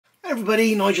Hi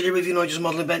everybody, Nigel here with you, Nigel's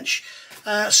Modelling Bench.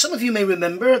 Some of you may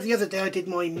remember the other day I did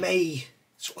my May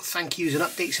sort of thank yous and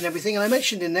updates and everything, and I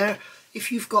mentioned in there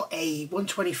if you've got a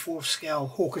 1/24 scale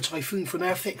Hawker Typhoon from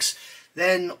Airfix,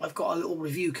 then I've got a little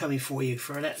review coming for you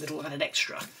for a little added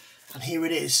extra. And here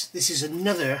it is. This is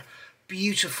another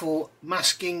beautiful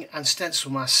masking and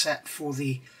stencil mask set for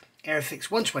the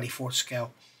Airfix 1/24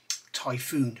 scale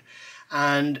Typhoon.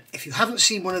 And if you haven't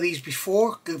seen one of these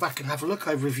before, go back and have a look.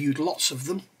 I've reviewed lots of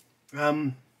them.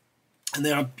 And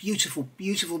they are beautiful,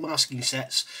 beautiful masking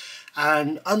sets.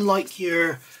 And unlike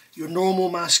your normal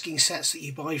masking sets that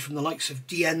you buy from the likes of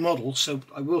DN Models, so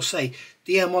I will say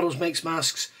DN Models makes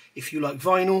masks. If you like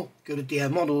vinyl, go to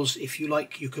DN Models. If you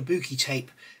like your kabuki tape,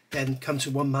 then come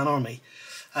to One Man Army.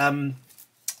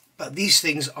 But these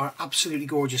things are absolutely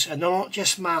gorgeous, and they're not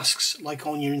just masks like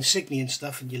on your insignia and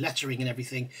stuff and your lettering and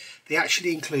everything. They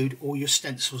actually include all your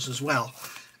stencils as well.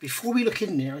 Before we look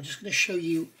in there, I'm just going to show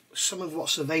you some of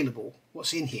what's available,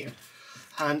 what's in here.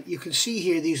 And you can see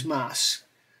here these masks.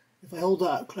 If I hold that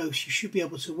up close, you should be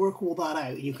able to work all that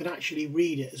out, and you can actually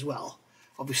read it as well.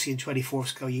 Obviously in 24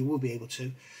 scale you will be able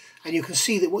to. And you can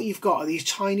see that what you've got are these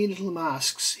tiny little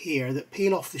masks here that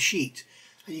peel off the sheet,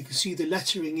 and you can see the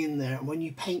lettering in there, and when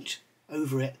you paint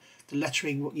over it, the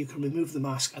lettering, you can remove the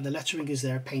mask and the lettering is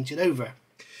there painted over.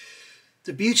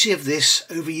 The beauty of this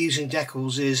over using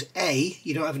decals is A,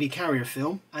 you don't have any carrier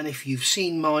film, and if you've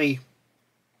seen my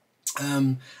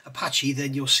Apache,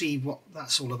 then you'll see what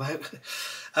that's all about.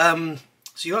 So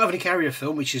you don't have any carrier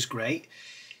film, which is great.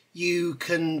 You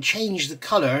can change the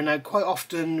colour. Now quite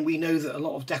often we know that a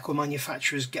lot of decal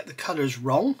manufacturers get the colours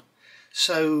wrong,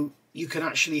 so you can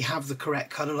actually have the correct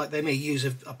colour, like they may use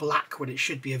a black when it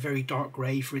should be a very dark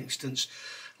grey, for instance.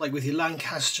 Like with your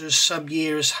Lancasters, some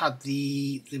years had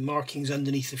the markings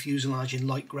underneath the fuselage in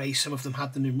light grey, some of them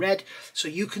had them in red. So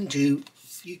you can do,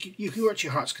 you can work to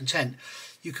your heart's content.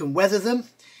 You can weather them,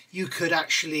 you could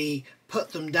actually put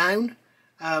them down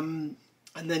and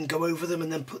then go over them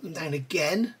and then put them down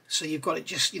again. So you've got it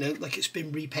just, you know, like it's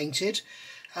been repainted.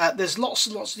 There's lots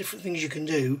and lots of different things you can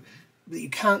do that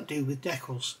you can't do with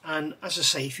decals. And as I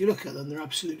say, if you look at them, they're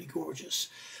absolutely gorgeous.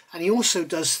 And he also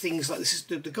does things like this. Is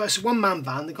the guy's a one-man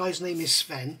band. The guy's name is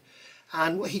Sven,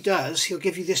 and what he does, he'll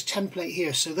give you this template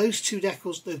here. So those two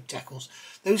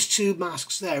those two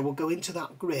masks there will go into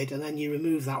that grid, and then you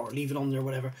remove that or leave it on there or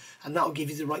whatever, and that will give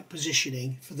you the right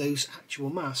positioning for those actual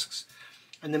masks.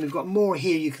 And then we've got more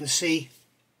here you can see,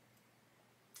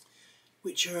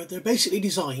 which are, they're basically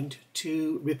designed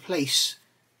to replace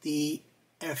the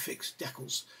Airfix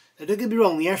decals. Now don't get me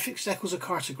wrong, the Airfix decals are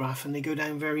cartograph and they go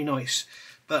down very nice.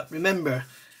 But remember,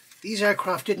 these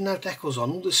aircraft didn't have decals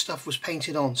on, all this stuff was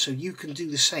painted on, so you can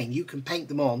do the same. You can paint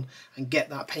them on and get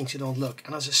that painted on look.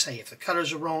 And as I say, if the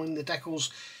colours are wrong in the decals,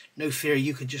 no fear,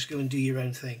 you can just go and do your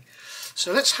own thing.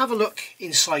 So let's have a look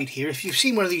inside here. If you've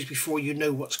seen one of these before, you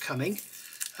know what's coming.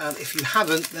 If you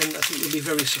haven't, then I think you'll be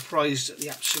very surprised at the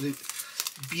absolute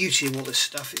beauty of all this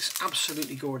stuff. It's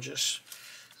absolutely gorgeous.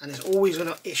 And it's always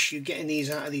an issue getting these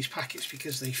out of these packets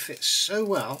because they fit so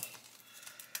well.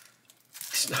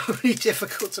 It's not really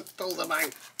difficult to pull them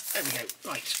out. There we go.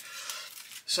 Right.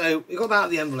 So we've got that out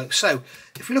of the envelope. So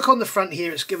if we look on the front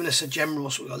here, it's given us a general,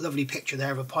 so we've got a lovely picture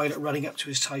there of a pilot running up to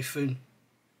his Typhoon.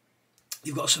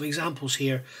 You've got some examples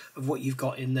here of what you've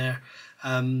got in there,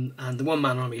 and the One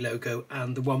Man Army logo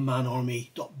and the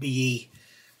onemanarmy.be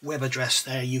web address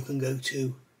there you can go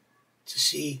to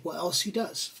see what else he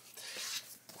does.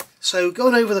 So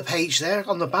going over the page there,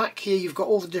 on the back here you've got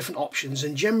all the different options,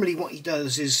 and generally what he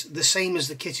does is the same as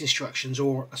the kit instructions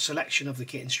or a selection of the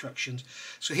kit instructions.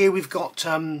 So here we've got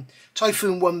Typhoon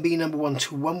Mk.1b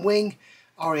 #121 wing,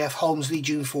 RAF Holmesley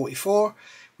June 44,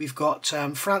 we've got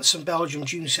France and Belgium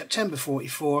June September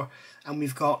 44, and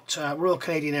we've got Royal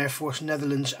Canadian Air Force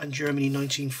Netherlands and Germany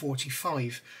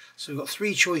 1945. So we've got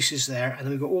three choices there, and then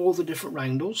we've got all the different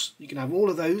roundels. You can have all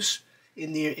of those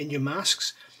in your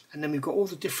masks. And then we've got all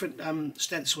the different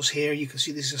stencils here. You can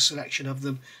see this is a selection of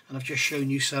them, and I've just shown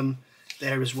you some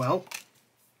there as well.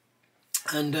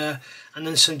 And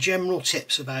then some general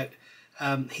tips about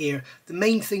here. The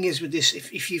main thing is with this,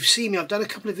 if you've seen me, I've done a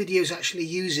couple of videos actually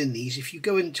using these. If you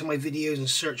go into my videos and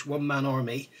search One Man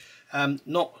Army,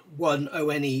 not one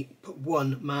O-N-E, but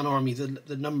One Man Army,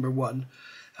 the number one,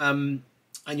 and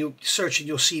you'll search and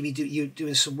you'll see me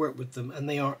doing some work with them, and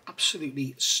they are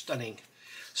absolutely stunning.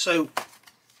 So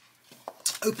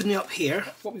opening up here,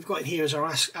 what we've got in here is our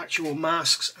actual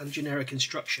masks and generic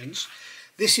instructions.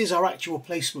 This is our actual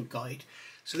placement guide.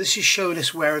 So this is showing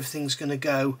us where everything's going to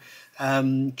go.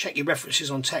 Check your references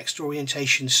on text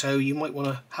orientation, so you might want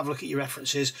to have a look at your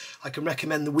references. I can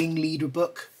recommend the Wing Leader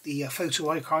book, the photo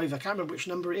archive. I can't remember which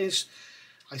number it is.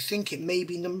 I think it may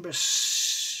be number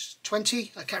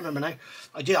 20. I can't remember now.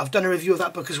 I've done a review of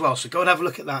that book as well, so go and have a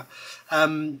look at that.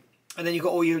 And then you've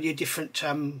got all your different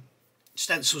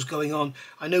stencils going on.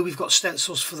 I know we've got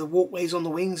stencils for the walkways on the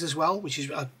wings as well, which is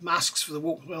masks for the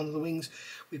walkway on the wings.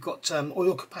 We've got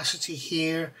oil capacity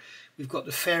here. We've got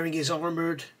the fairing is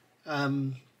armoured.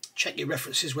 Check your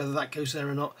references whether that goes there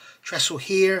or not. Trestle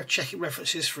here, check your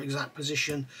references for exact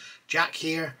position. Jack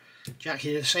here,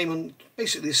 same on,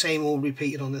 basically the same, all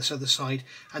repeated on this other side.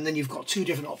 And then you've got two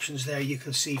different options there you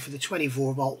can see for the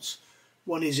 24 volts.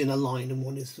 One is in a line and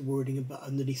one is the wording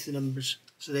underneath the numbers.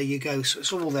 So there you go, so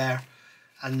it's all there,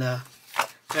 and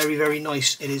very, very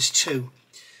nice it is too.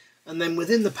 And then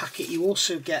within the packet you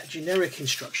also get generic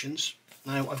instructions.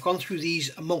 Now I've gone through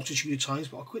these a multitude of times,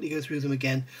 but I'll quickly go through them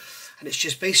again, and it's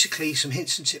just basically some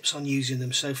hints and tips on using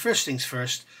them. So first things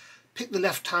first, pick the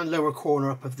left hand lower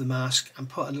corner up of the mask and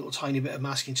put a little tiny bit of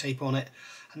masking tape on it,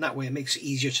 and that way it makes it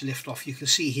easier to lift off. You can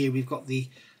see here we've got the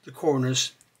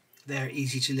corners, they're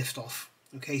easy to lift off.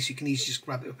 Okay, so you can easily just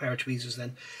grab it with a pair of tweezers.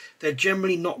 Then they're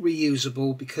generally not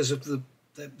reusable because of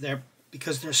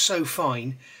because they're so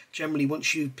fine. Generally,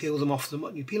 once you peel them off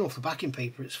you peel off the backing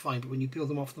paper, it's fine, but when you peel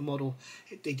them off the model,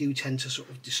 they do tend to sort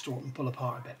of distort and pull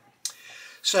apart a bit.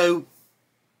 So,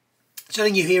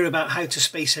 telling you here about how to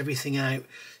space everything out.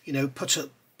 You know, put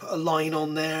a line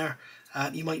on there.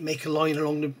 You might make a line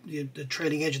along the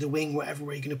trailing edge of the wing, wherever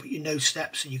where you're going to put your nose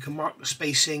steps, and you can mark the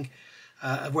spacing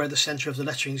of where the centre of the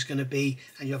lettering is going to be,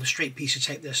 and you have a straight piece of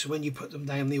tape there, so when you put them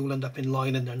down they all end up in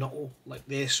line and they're not all like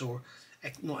this or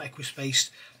not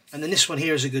equispaced. And then this one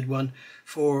here is a good one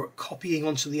for copying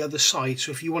onto the other side.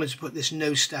 So if you wanted to put this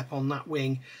nose step on that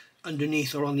wing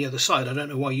underneath or on the other side, I don't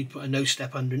know why you'd put a nose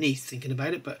step underneath, thinking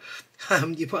about it, but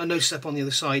you put a nose step on the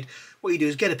other side. What you do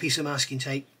is get a piece of masking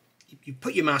tape, you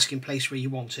put your mask in place where you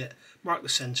want it, mark the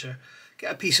centre,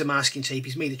 get a piece of masking tape.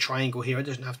 He's made a triangle here, it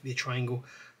doesn't have to be a triangle.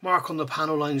 Mark on the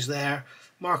panel lines there,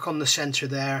 mark on the centre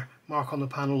there, mark on the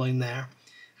panel line there,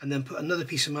 and then put another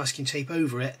piece of masking tape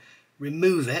over it,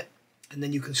 remove it, and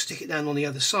then you can stick it down on the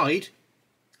other side,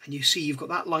 and you see you've got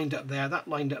that lined up there, that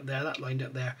lined up there, that lined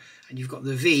up there, and you've got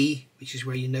the V, which is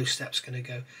where your nose step's going to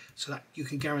go, so that you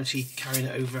can guarantee carrying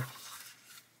it over.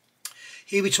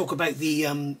 Here we talk about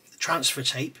the transfer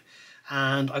tape,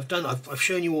 and I've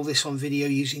shown you all this on video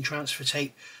using transfer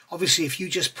tape. Obviously, if you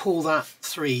just pull that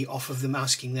 3 off of the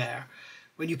masking there,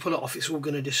 when you pull it off, it's all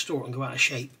going to distort and go out of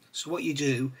shape. So what you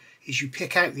do is you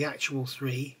pick out the actual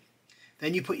 3,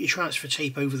 then you put your transfer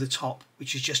tape over the top,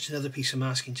 which is just another piece of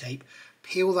masking tape,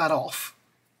 peel that off,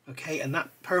 okay, and that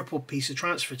purple piece of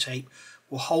transfer tape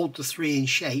will hold the 3 in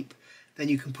shape. Then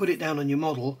you can put it down on your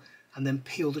model and then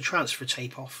peel the transfer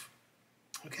tape off,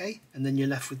 okay, and then you're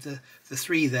left with the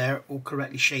 3 there all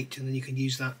correctly shaped, and then you can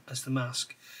use that as the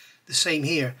mask. The same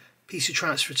here, piece of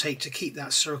transfer tape to keep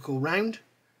that circle round,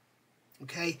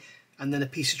 okay, and then a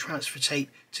piece of transfer tape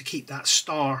to keep that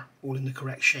star all in the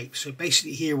correct shape. So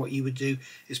basically here what you would do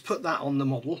is put that on the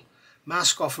model,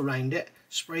 mask off around it,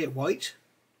 spray it white,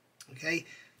 okay,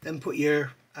 then put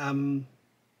your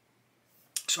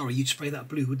sorry, you'd spray that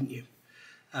blue, wouldn't you,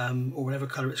 or whatever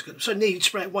colour it's got. So no, you'd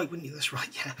spray it white, wouldn't you? That's right,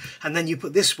 yeah. And then you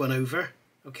put this one over,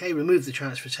 okay, remove the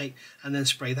transfer tape, and then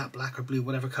spray that black or blue,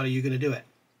 whatever colour you're going to do it,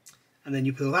 and then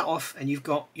you peel that off and you've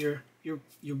got your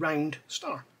round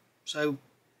star. So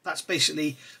that's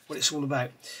basically what it's all about.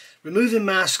 Removing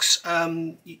masks,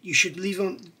 you should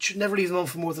never leave them on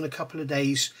for more than a couple of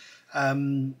days.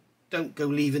 Don't go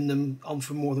leaving them on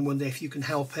for more than 1 day if you can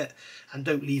help it, and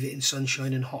don't leave it in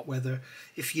sunshine and hot weather.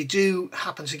 If you do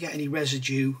happen to get any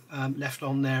residue left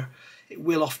on there, it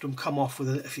will often come off with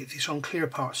if it's on clear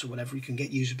parts or whatever. You can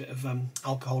use a bit of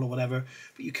alcohol or whatever,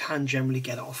 but you can generally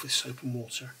get it off with soap and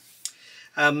water.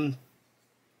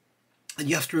 And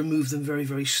you have to remove them very,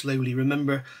 very slowly.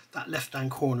 Remember that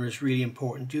left-hand corner is really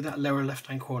important. Do that lower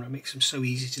left-hand corner. It makes them so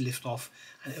easy to lift off,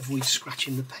 and it avoids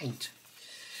scratching the paint.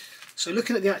 So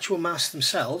looking at the actual masks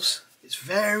themselves, it's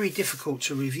very difficult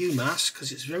to review masks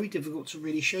because it's very difficult to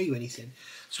really show you anything.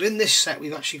 So in this set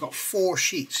we've actually got 4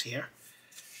 sheets here.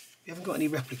 We haven't got any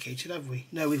replicated, have we?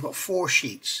 No, we've got 4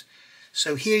 sheets.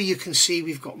 So here you can see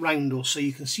we've got roundel. So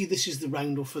you can see this is the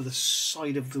roundel for the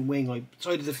side of the wing,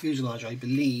 side of the fuselage, I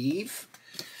believe.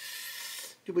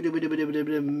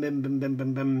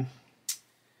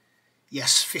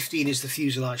 Yes, 15 is the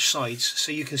fuselage sides.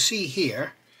 So you can see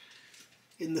here,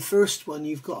 in the first one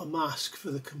you've got a mask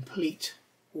for the complete,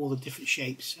 all the different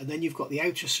shapes, and then you've got the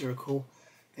outer circle,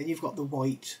 then you've got the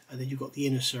white, and then you've got the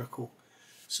inner circle.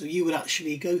 So you would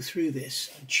actually go through this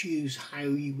and choose how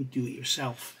you would do it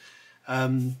yourself.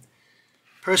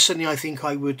 Personally, I think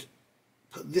I would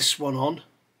put this one on,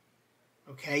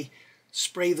 okay,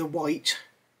 spray the white,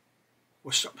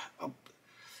 or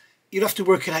you'd have to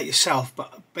work it out yourself,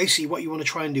 but basically what you want to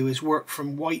try and do is work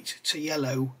from white to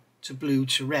yellow to blue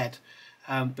to red,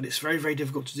 but it's very, very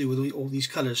difficult to do with all these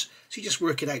colours, so you just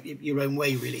work it out your own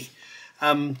way, really.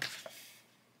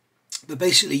 But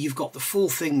basically you've got the full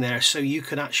thing there, so you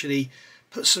can actually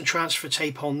put some transfer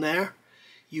tape on there.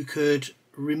 You could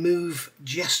remove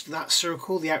just that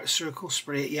circle, the outer circle,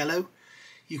 spray it yellow.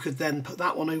 You could then put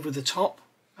that one over the top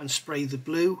and spray the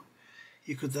blue.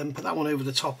 You could then put that one over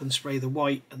the top and spray the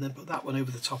white, and then put that one over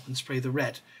the top and spray the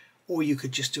red. Or you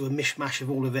could just do a mishmash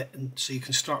of all of it, and so you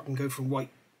can start and go from white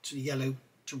to yellow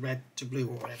to red to blue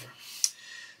or whatever.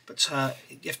 But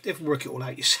you have to work it all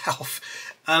out yourself.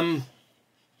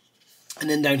 And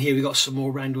then down here we've got some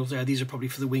more roundels there. These are probably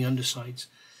for the wing undersides.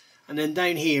 And then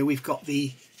down here we've got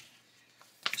the,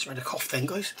 sorry to cough then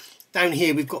guys. Down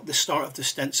here we've got the start of the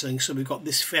stenciling. So we've got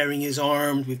this fairing is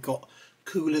armed, we've got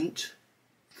coolant.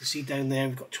 You can see down there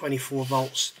we've got 24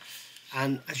 volts.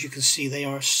 And as you can see, they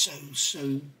are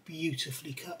so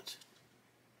beautifully cut.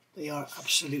 They are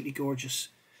absolutely gorgeous.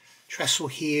 Trestle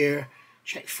here,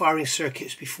 check firing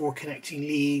circuits before connecting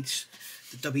leads,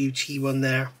 the WT one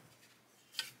there.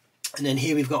 And then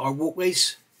here we've got our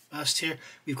walkways last here.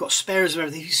 We've got spares of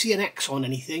everything. If you see an X on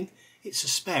anything, it's a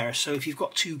spare. So if you've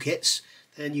got two kits,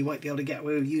 then you might be able to get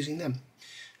away with using them.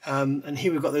 And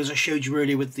here we've got those I showed you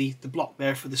earlier with the block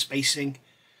there for the spacing.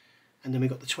 And then we've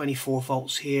got the 24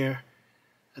 volts here.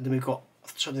 And then we've got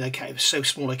something I can't even, so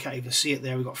small I can't even see it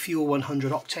there. We've got fuel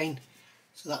 100 octane.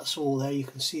 So that's all there. You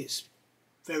can see it's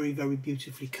very, very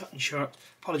beautifully cut and sharp.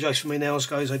 Apologise for my nails,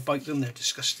 guys. I bite them. They're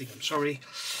disgusting. I'm sorry.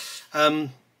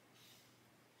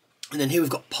 And then here we've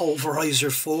got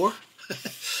pulverizer 4.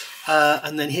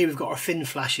 And then here we've got our fin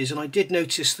flashes. And I did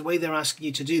notice the way they're asking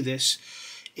you to do this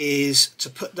is to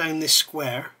put down this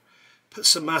square, put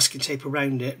some masking tape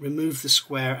around it, remove the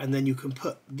square, and then you can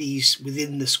put these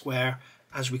within the square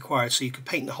as required. So you can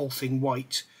paint the whole thing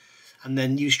white and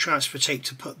then use transfer tape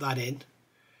to put that in.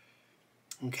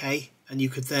 Okay, and you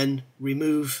could then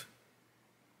remove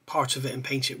part of it and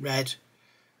paint it red,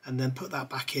 and then put that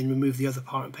back in, remove the other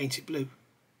part and paint it blue.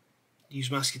 Use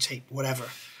masking tape,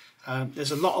 whatever.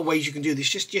 There's a lot of ways you can do this.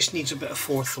 Just needs a bit of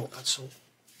forethought, that's all.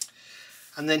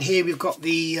 And then here we've got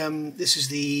the this is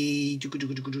the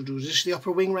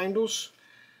upper wing roundels.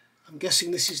 I'm guessing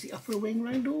this is the upper wing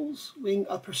roundels. Wing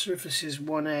upper surfaces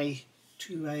 1A,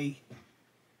 2A.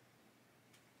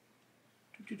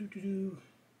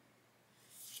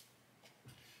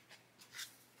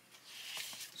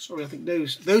 Sorry, I think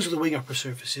those are the wing upper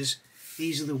surfaces.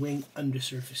 These are the wing under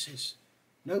surfaces.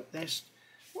 Nope, there's,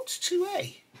 what's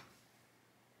 2A?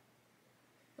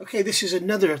 Okay, this is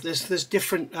another, there's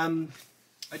different, I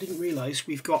didn't realise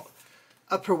we've got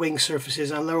upper wing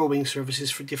surfaces and lower wing surfaces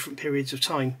for different periods of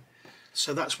time.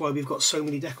 So that's why we've got so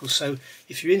many decals. So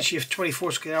if you're into your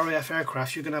 24 scale RAF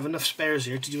aircraft, you're going to have enough spares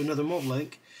here to do another model, I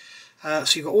think.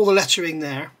 So you've got all the lettering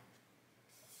there.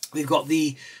 We've got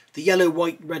the yellow,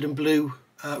 white, red and blue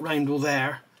roundel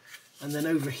there. And then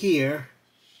over here,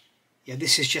 yeah,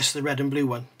 this is just the red and blue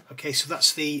one. Okay, so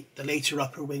that's the later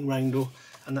upper wing roundel,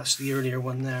 and that's the earlier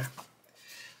one there.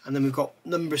 And then we've got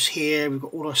numbers here, we've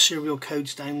got all our serial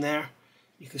codes down there.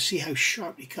 You can see how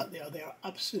sharply cut they are. They are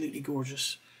absolutely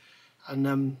gorgeous.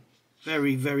 And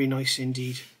very, very nice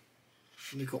indeed.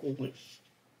 And we've got all the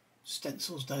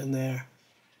stencils down there,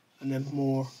 and then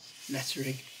more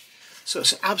lettering. So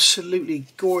it's an absolutely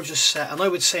gorgeous set, and I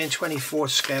would say in 24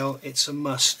 scale it's a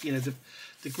must. You know, the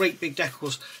great big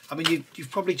decals. I mean,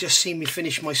 you've probably just seen me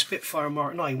finish my Spitfire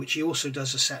Mark 9, which he also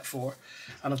does a set for,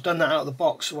 and I've done that out of the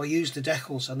box, so I used the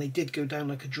decals and they did go down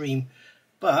like a dream.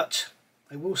 But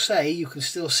I will say you can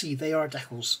still see they are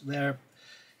decals. They're,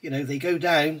 you know, they go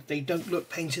down, they don't look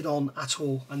painted on at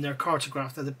all, and they're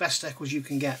cartographed. They're the best decals you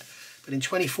can get. But in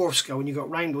 24 scale, when you've got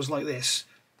roundels like this,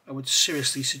 I would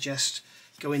seriously suggest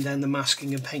going down the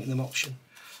masking and painting them option.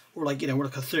 Or like, you know,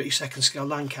 like a 32nd scale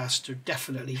Lancaster,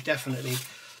 definitely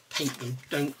paint them.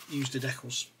 Don't use the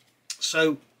decals.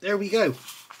 So there we go.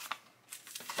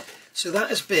 So that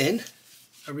has been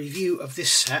a review of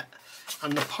this set,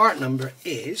 and the part number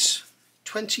is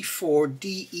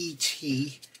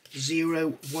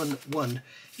 24DET011.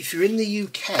 If you're in the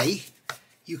UK,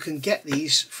 you can get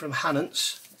these from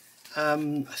Hannants. I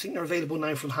think they're available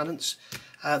now from Hannants.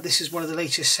 This is one of the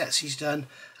latest sets he's done,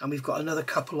 and we've got another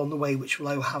couple on the way which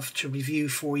we'll have to review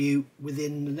for you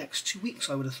within the next 2 weeks,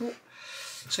 I would have thought.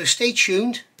 So stay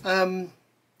tuned.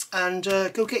 and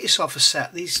go get yourself a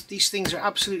set. These things are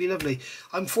absolutely lovely.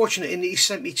 I'm fortunate in that he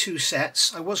sent me 2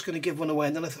 sets. I was going to give one away,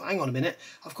 and then I thought, hang on a minute,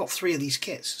 I've got 3 of these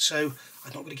kits, so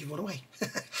I'm not going to give one away.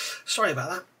 Sorry about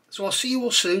that. So I'll see you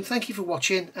all soon. Thank you for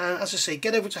watching. As I say,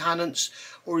 get over to Hannant's,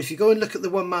 or if you go and look at the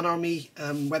One Man Army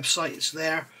website, it's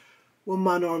there. One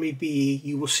Man Army BE.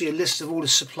 You will see a list of all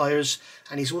his suppliers,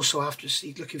 and he's also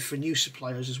he's looking for new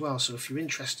suppliers as well. So if you're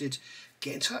interested,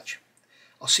 get in touch.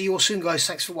 I'll see you all soon, guys.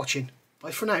 Thanks for watching.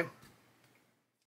 Bye for now.